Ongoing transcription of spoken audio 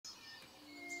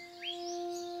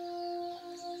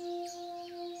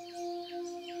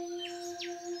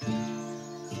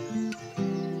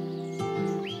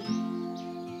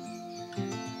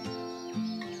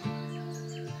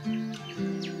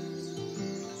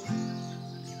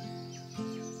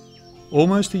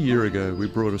Almost a year ago, we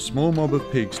brought a small mob of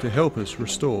pigs to help us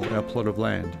restore our plot of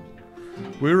land.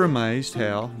 We were amazed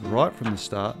how, right from the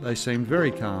start, they seemed very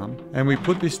calm, and we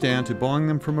put this down to buying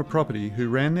them from a property who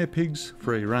ran their pigs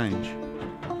free range.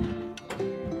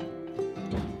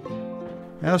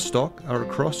 Our stock are a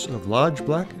cross of large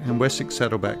black and Wessex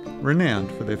saddleback, renowned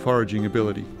for their foraging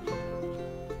ability.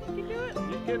 You can do it!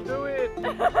 You can do it!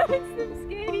 It's some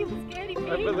scaredy pigs.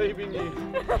 I believe in you.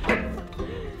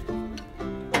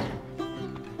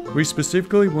 We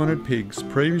specifically wanted pigs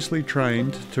previously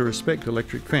trained to respect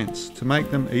electric fence to make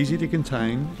them easy to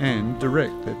contain and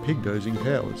direct their pig dozing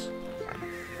powers.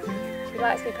 She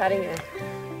likes me patting her.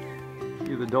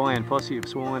 You're the Diane Fossey of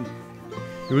swine.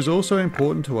 It was also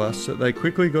important to us that they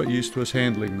quickly got used to us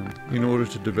handling them in order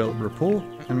to develop rapport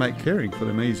and make caring for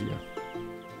them easier.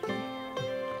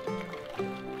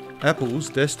 Apples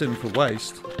destined for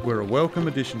waste were a welcome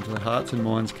addition to the Hearts and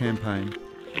Minds campaign.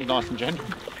 Nice and gentle.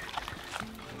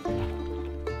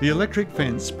 The electric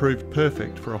fence proved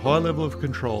perfect for a high level of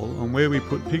control on where we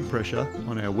put pig pressure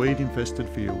on our weed-infested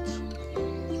fields.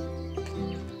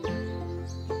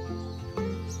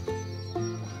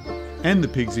 And the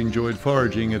pigs enjoyed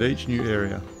foraging at each new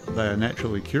area. They are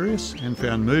naturally curious and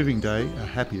found moving day a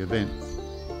happy event.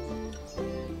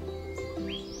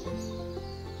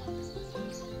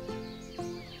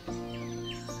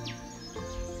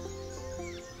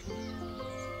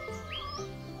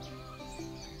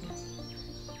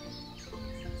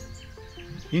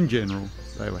 In general,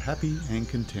 they were happy and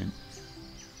content.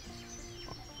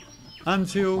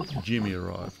 Until Jimmy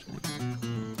arrived.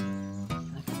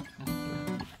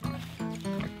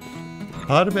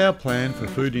 Part of our plan for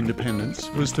food independence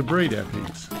was to breed our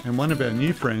pigs, and one of our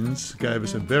new friends gave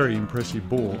us a very impressive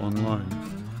boar on loan.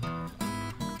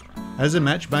 As a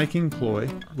matchmaking ploy,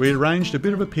 we arranged a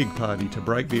bit of a pig party to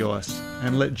break the ice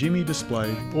and let Jimmy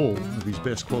display all of his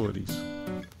best qualities.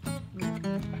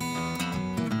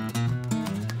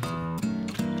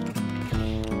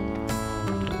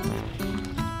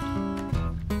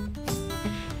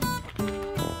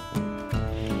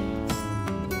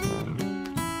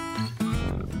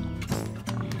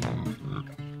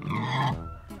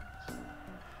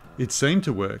 It seemed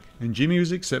to work, and Jimmy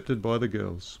was accepted by the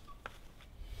girls.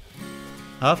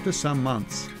 After some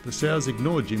months, the sows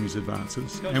ignored Jimmy's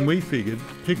advances, and we figured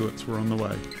piglets were on the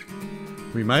way.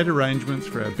 We made arrangements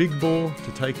for our big boar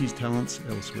to take his talents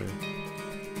elsewhere.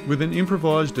 With an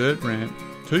improvised dirt ramp,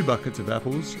 2 buckets of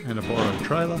apples and a borrowed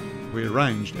trailer, we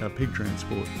arranged our pig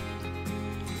transport.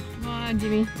 Come on,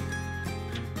 Jimmy.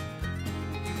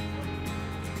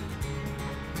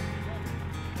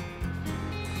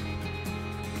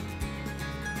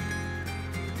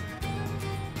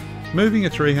 Moving a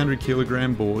 300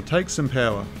 kilogram boar takes some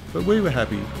power, but we were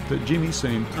happy that Jimmy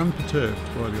seemed unperturbed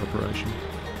by the operation.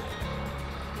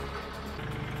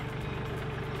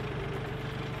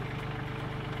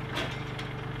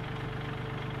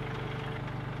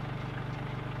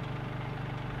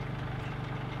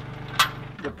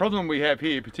 The problem we have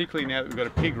here, particularly now that we've got a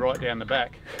pig right down the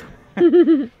back,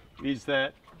 is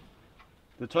that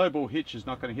the tow ball hitch is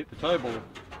not going to hit the tow ball.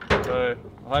 So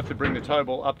I'll have to bring the tow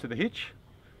ball up to the hitch.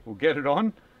 We'll get it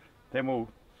on, then we'll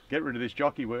get rid of this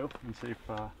jockey wheel and see if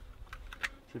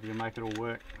we can make it all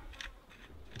work.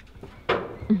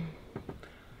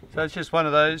 So it's just one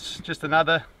of those, just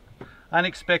another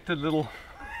unexpected little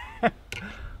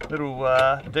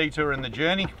detour in the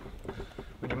journey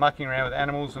when you're mucking around with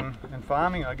animals and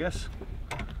farming, I guess.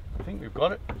 I think we've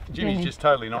got it. Jimmy's just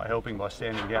totally not helping by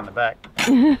standing down the back.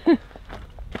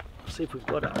 See if we've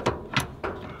got it.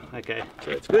 Okay, so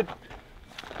it's good.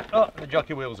 Oh, the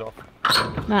jockey wheel's off.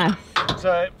 Nice.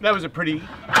 So that was a pretty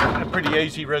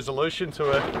easy resolution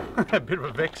to a bit of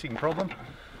a vexing problem.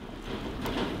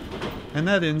 And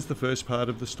that ends the first part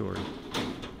of the story.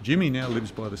 Jimmy now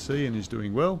lives by the sea and is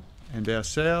doing well, and our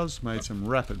sows made some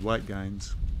rapid weight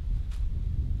gains.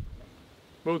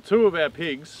 Well, 2 of our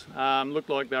pigs looked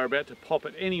like they were about to pop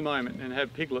at any moment and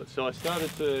have piglets, so I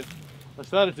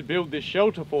started to build this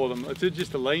shelter for them. It's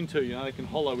just a lean-to, you know, they can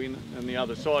hollow in on the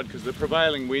other side because the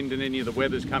prevailing wind and any of the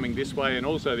weather's coming this way, and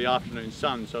also the afternoon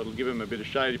sun, so it'll give them a bit of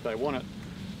shade if they want it.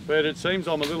 But it seems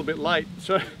I'm a little bit late,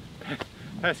 so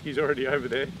Pasky's already over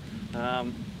there.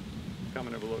 Come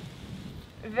and have a look.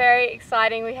 Very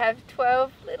exciting. We have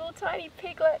 12 little tiny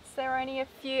piglets. They're only a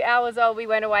few hours old. We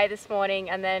went away this morning,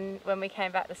 and then when we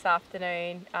came back this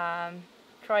afternoon,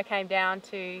 Troy came down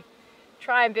to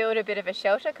try and build a bit of a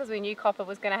shelter because we knew Copper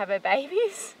was going to have her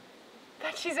babies,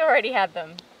 but she's already had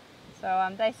them.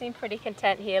 So they seem pretty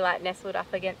content here, like nestled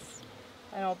up against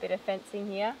an old bit of fencing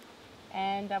here.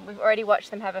 And we've already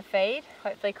watched them have a feed.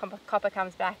 Hopefully Copper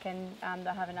comes back and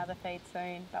they'll have another feed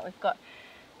soon. But we've got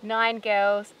 9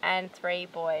 girls and 3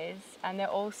 boys, and they're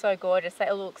all so gorgeous. They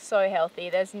all look so healthy.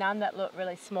 There's none that look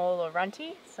really small or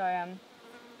runty. So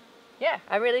yeah,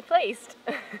 I'm really pleased.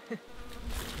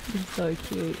 So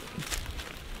cute.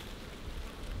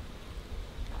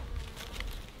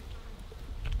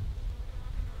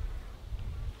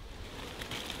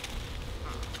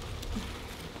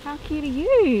 How cute are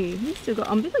you? You've still got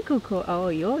umbilical cord. Oh,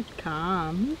 you're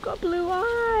calm. You've got blue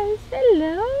eyes.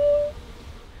 Hello.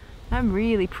 I'm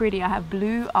really pretty. I have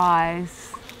blue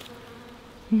eyes.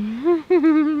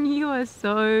 You are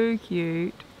so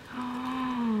cute.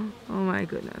 Oh my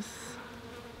goodness.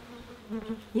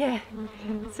 Yeah.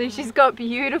 So she's got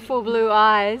beautiful blue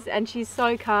eyes and she's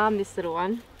so calm, this little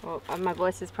one. Well, my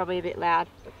voice is probably a bit loud,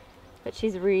 but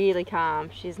she's really calm.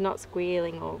 She's not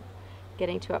squealing or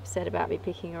getting too upset about me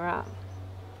picking her up.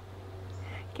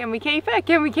 Can we keep her?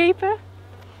 Can we keep her?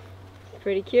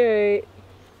 Pretty cute.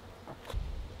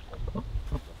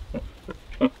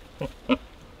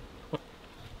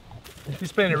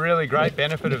 It's been a really great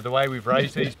benefit of the way we've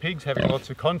raised these pigs, having lots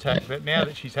of contact, that now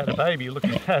that she's had a baby, look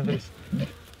at her,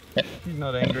 she's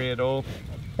not angry at all.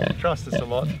 She trusts us a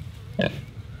lot.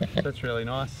 That's really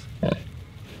nice.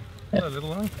 Hello, little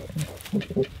one.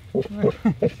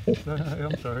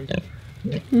 I'm sorry.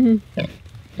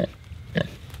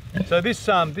 So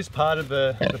this part of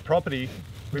the property,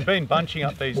 we've been bunching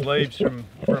up these leaves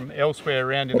from elsewhere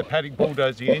around in the paddock,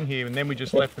 bulldozing in here, and then we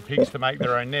just left the pigs to make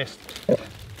their own nest.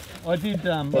 I did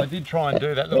try and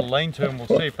do that little lean-to, and we'll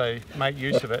see if they make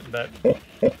use of it, but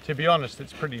to be honest,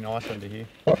 it's pretty nice under here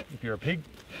if you're a pig.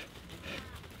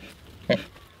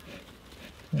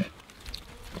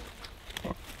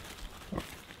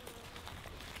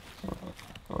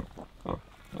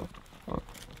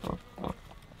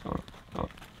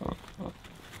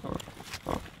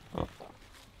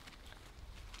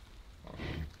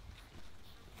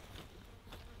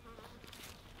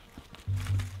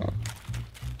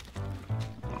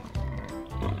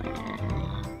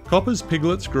 Copper's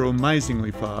piglets grew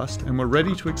amazingly fast and were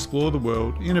ready to explore the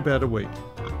world in about a week.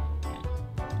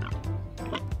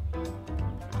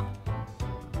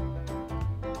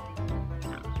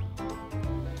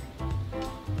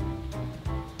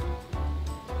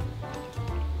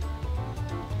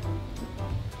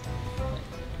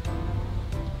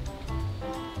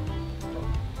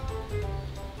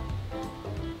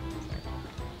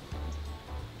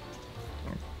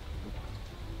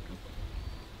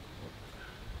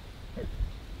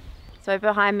 So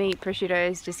behind me,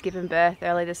 Prosciutto's just given birth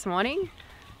early this morning.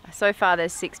 So far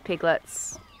there's 6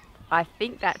 piglets. I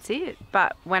think that's it.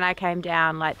 But when I came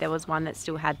down, like, there was one that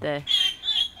still had the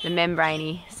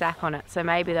membraney sac on it. So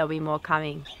maybe there'll be more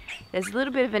coming. There's a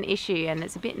little bit of an issue, and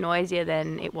it's a bit noisier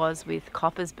than it was with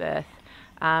Copper's birth.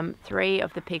 3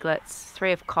 of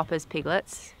Copper's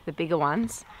piglets, the bigger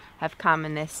ones, have come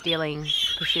and they're stealing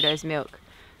Prosciutto's milk.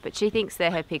 But she thinks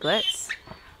they're her piglets.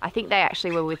 I think they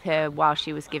actually were with her while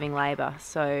she was giving labour,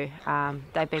 so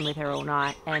they've been with her all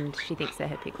night and she thinks they're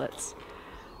her piglets.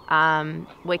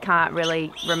 We can't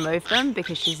really remove them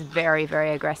because she's very,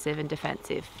 very aggressive and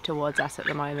defensive towards us at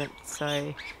the moment,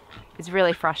 so it's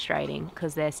really frustrating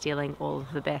because they're stealing all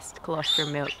of the best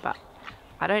colostrum milk, but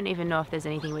I don't even know if there's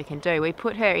anything we can do. We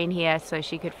put her in here so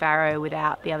she could farrow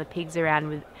without the other pigs around,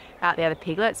 without the other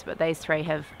piglets, but these 3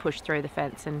 have pushed through the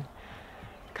fence and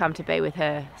come to be with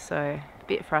her, so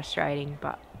bit frustrating,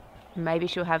 but maybe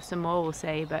she'll have some more, we'll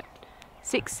see. But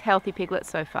 6 healthy piglets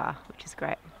so far, which is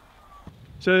great.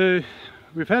 So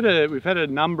we've had a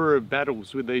number of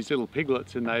battles with these little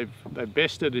piglets, and they've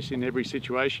bested us in every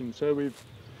situation. So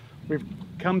we've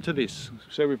come to this.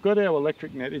 So we've got our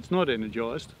electric net. It's not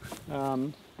energized,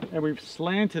 and we've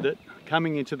slanted it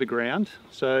coming into the ground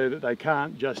so that they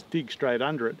can't just dig straight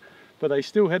under it, but they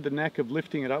still had the knack of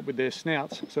lifting it up with their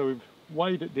snouts. So we've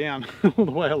weighed it down all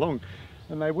the way along.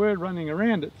 And they were running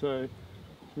around it, so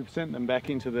we've sent them back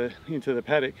into the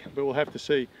paddock, but we'll have to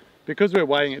see. Because we're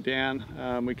weighing it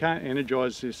down, we can't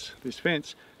energise this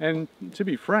fence, and to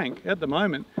be frank, at the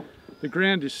moment the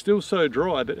ground is still so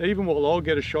dry that even while I'll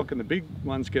get a shock and the big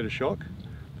ones get a shock,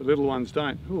 the little ones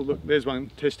don't. Oh look, there's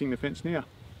one testing the fence now.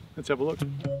 Let's have a look.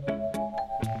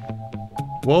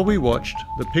 While we watched,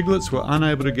 the piglets were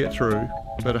unable to get through,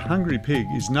 but a hungry pig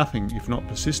is nothing if not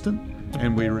persistent,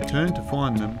 and we returned to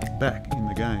find them back in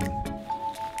the game.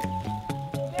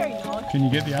 Very nice. Can you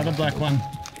get the other black one?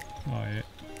 Oh yeah.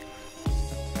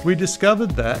 We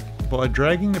discovered that by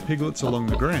dragging the piglets along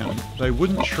the ground, they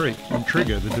wouldn't shriek and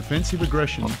trigger the defensive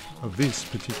aggression of this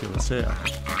particular sow.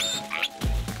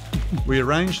 We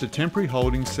arranged a temporary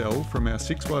holding cell from our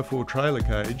 6x4 trailer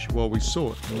cage while we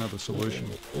sought another solution.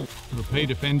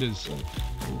 Repeat offenders.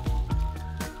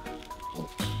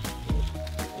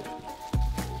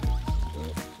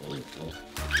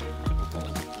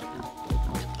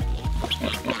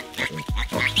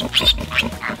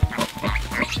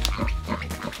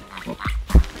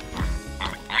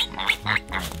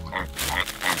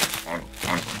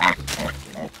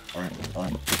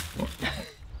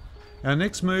 Our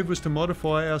next move was to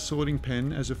modify our sorting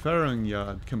pen as a farrowing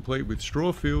yard, complete with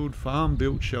straw-filled,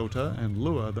 farm-built shelter and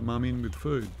lure the mum in with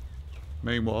food.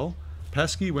 Meanwhile,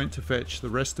 Pasky went to fetch the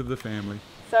rest of the family.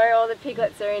 So all the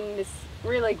piglets are in this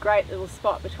really great little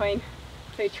spot between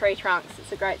two tree trunks.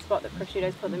 It's a great spot that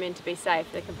prosciutto's put them in to be safe.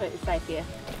 They're completely safe here.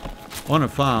 On a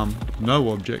farm, no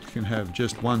object can have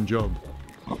just one job.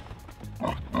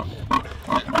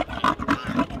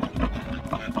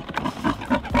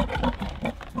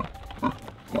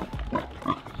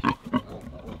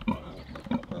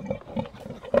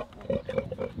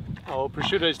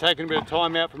 Prosciutto's taken a bit of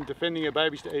time out from defending her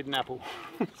babies to eat an apple.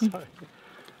 So,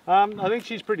 I think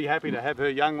she's pretty happy to have her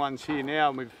young ones here now,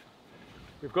 and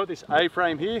we've got this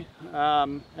A-frame here,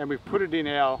 and we've put it in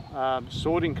our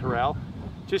sorting corral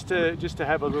just to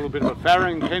have a little bit of a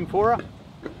farrowing pen for her.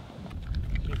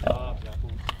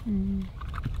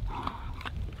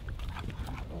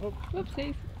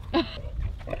 Whoopsies.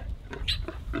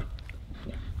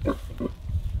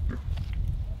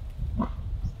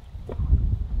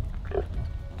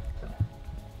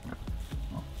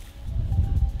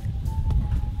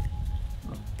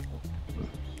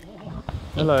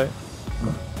 Hello.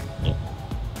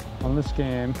 On the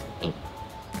scan.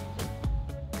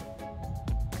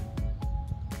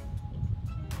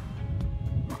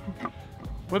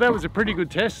 Well, that was a pretty good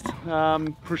test.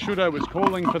 Prosciutto was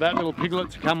calling for that little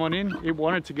piglet to come on in. It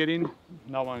wanted to get in.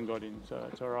 No one got in, so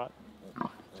it's all right.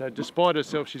 So despite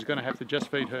herself, she's going to have to just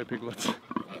feed her piglets.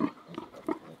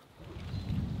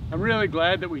 I'm really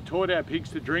glad that we taught our pigs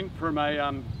to drink from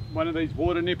one of these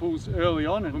water nipples early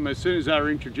on, and as soon as they were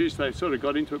introduced they sort of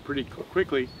got into it pretty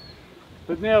quickly.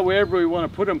 But now wherever we want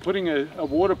to put them, putting a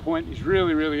water point is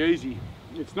really, really easy.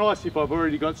 It's nice if I've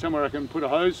already got somewhere I can put a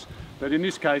hose, but in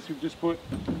this case we've just put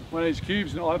one of these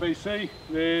cubes in IBC.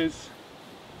 There's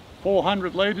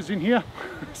 400 litres in here,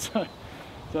 so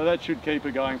that should keep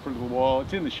her going for a little while.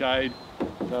 It's in the shade,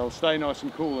 so it'll stay nice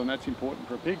and cool, and that's important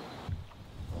for a pig.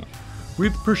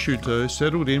 With Prosciutto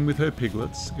settled in with her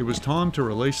piglets, it was time to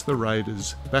release the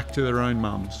raiders back to their own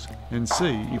mums and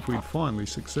see if we'd finally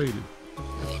succeeded.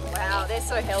 Wow, they're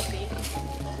so healthy.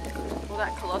 All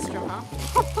that colostrum, huh?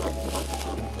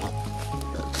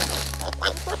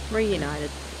 Reunited.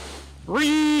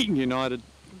 Reunited.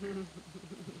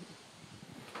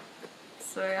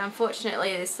 So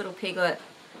unfortunately this little piglet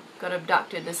got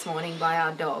abducted this morning by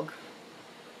our dog.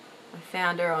 I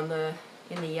found her in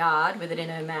the yard with it in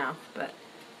her mouth, but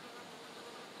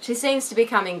she seems to be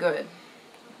coming good.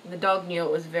 The dog knew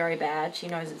it was very bad. She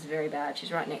knows it's very bad.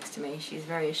 She's right next to me. She's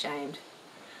very ashamed.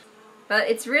 But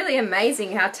it's really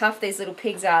amazing how tough these little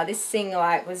pigs are. This thing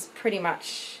was pretty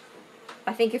much,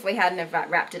 I think if we hadn't have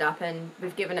wrapped it up and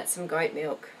we've given it some goat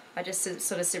milk, I just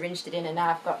sort of syringed it in, and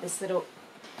now I've got this little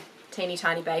teeny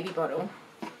tiny baby bottle.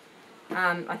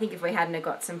 I think if we hadn't have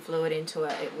got some fluid into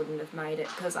it, it wouldn't have made it,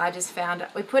 because I just found it.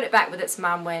 We put it back with its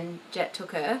mum when Jet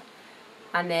took her,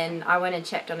 and then I went and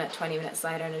checked on it 20 minutes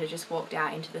later, and it had just walked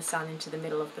out into the sun, into the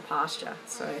middle of the pasture.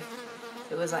 So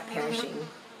it was like perishing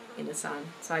in the sun.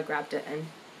 So I grabbed it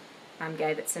and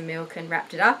gave it some milk and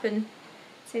wrapped it up, and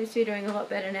it seems to be doing a lot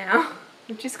better now,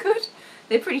 which is good.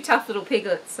 They're pretty tough little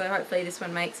piglets, so hopefully this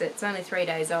one makes it. It's only 3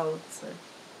 days old, so.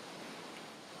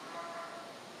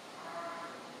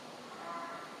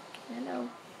 Hello.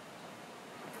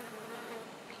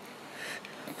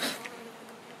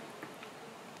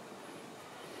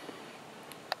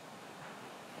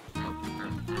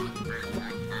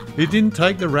 It didn't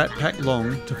take the rat pack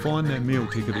long to find their meal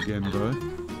ticket again though.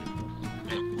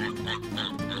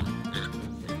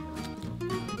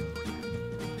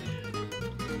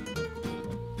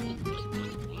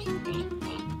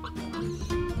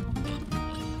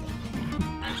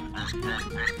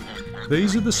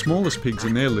 These are the smallest pigs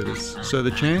in their litters, so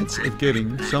the chance of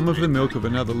getting some of the milk of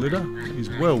another litter is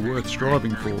well worth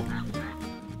striving for.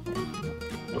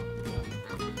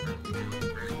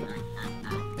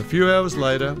 A few hours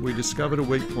later, we discovered a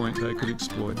weak point they could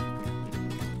exploit.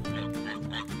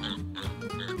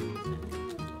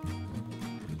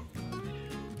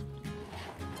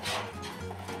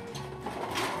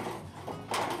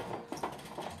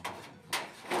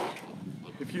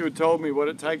 If If you had told me what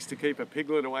it takes to keep a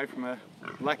piglet away from a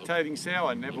lactating sow,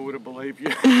 I never would have believed you.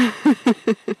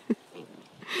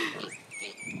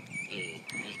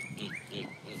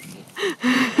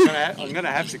 I'm going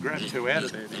to have to grab 2 out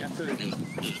of there now too.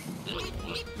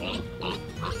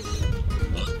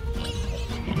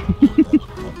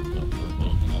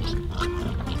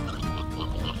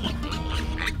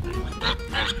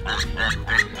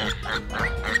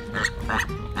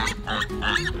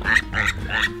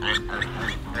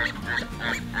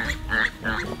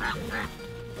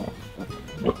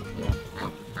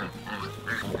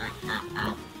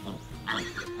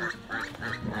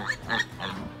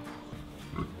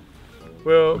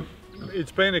 Well,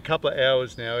 it's been a couple of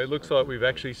hours now. It looks like we've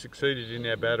actually succeeded in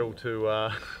our battle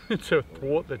to to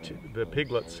thwart the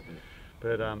piglets.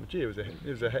 But gee, it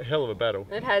was a hell of a battle.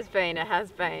 It has been,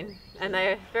 and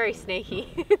they're very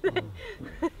sneaky.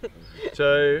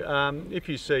 So if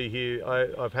you see here,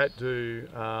 I've had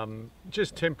to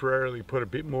just temporarily put a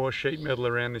bit more sheet metal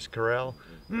around this corral,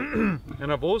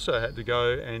 and I've also had to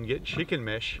go and get chicken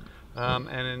mesh.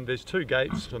 And there's 2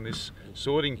 gates on this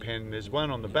sorting pen. There's one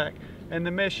on the back, and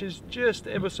the mesh is just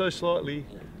ever so slightly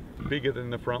bigger than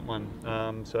the front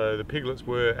one. So the piglets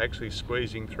were actually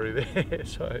squeezing through there.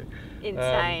 So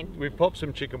insane. We've popped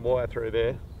some chicken wire through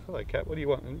there. Hello, Cat. What do you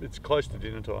want? It's close to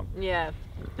dinner time. Yeah,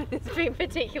 it's been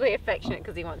particularly affectionate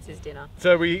because he wants his dinner.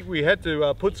 So we had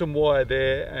to put some wire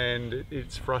there, and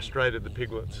it's frustrated the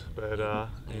piglets. But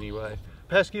anyway.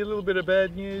 Pasky, a little bit of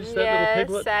bad news, that little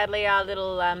piglet? Sadly our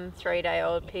little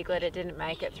 3-day-old piglet, it didn't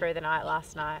make it through the night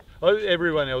last night. Oh,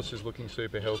 everyone else is looking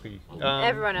super healthy.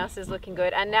 Everyone else is looking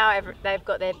good, and now they've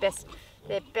got their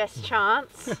best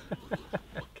chance.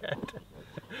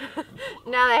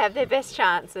 Now they have their best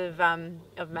chance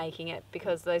of making it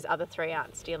because those other 3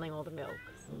 aren't stealing all the milk.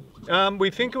 We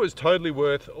think it was totally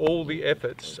worth all the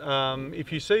efforts.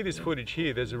 If you see this footage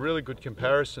here, there's a really good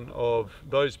comparison of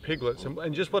those piglets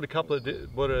and just what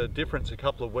a difference a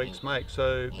couple of weeks make.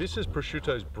 So this is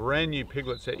Prosciutto's brand new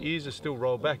piglets. Their ears are still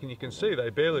rolled back, and you can see they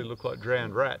barely look like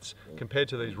drowned rats compared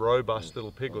to these robust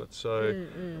little piglets. So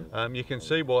you can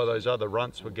see why those other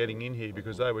runts were getting in here,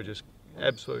 because they were just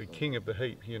absolutely king of the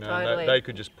heap, you know. Totally. They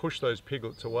could just push those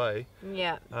piglets away.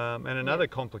 Yeah. And another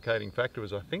complicating factor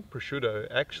was I think Prosciutto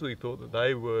actually thought that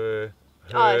they were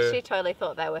her... Oh, she totally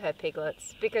thought they were her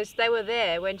piglets because they were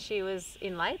there when she was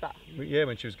in labour. Yeah,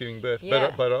 when she was giving birth.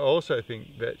 Yeah. But I also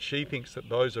think that she thinks that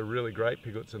those are really great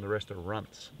piglets and the rest are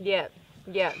runts. Yeah,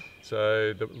 yeah.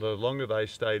 So the longer they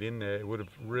stayed in there, it would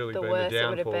have really been the downfall. The worse it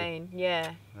would have been,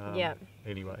 yeah, yeah.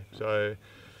 Anyway, so...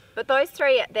 But those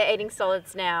 3, they're eating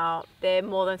solids now. They're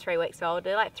more than 3 weeks old.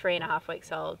 They're like 3.5 weeks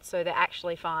old. So they're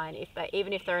actually fine.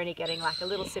 Even if they're only getting like a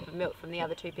little sip of milk from the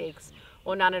other 2 pigs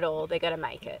or none at all, they're going to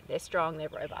make it. They're strong, they're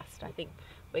robust. I think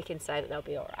we can say that they'll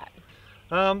be all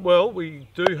right. Well, we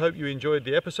do hope you enjoyed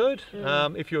the episode.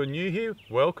 If you're new here,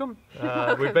 welcome.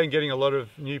 We've been getting a lot of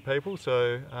new people,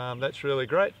 so that's really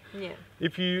great. Yeah.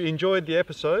 If you enjoyed the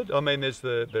episode, I mean, there's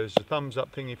a thumbs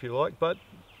up thing if you like, but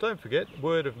don't forget,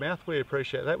 word of mouth, we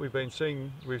appreciate that. We've been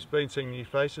seeing new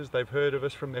faces. They've heard of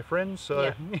us from their friends,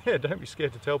 so yeah, don't be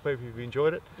scared to tell people if you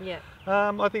enjoyed it. Yeah.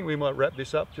 I think we might wrap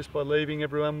this up just by leaving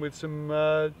everyone with some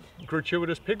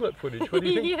gratuitous piglet footage. What do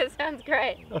you think? Yeah, sounds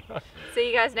great. See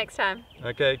you guys next time.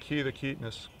 Okay, cue the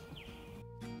cuteness.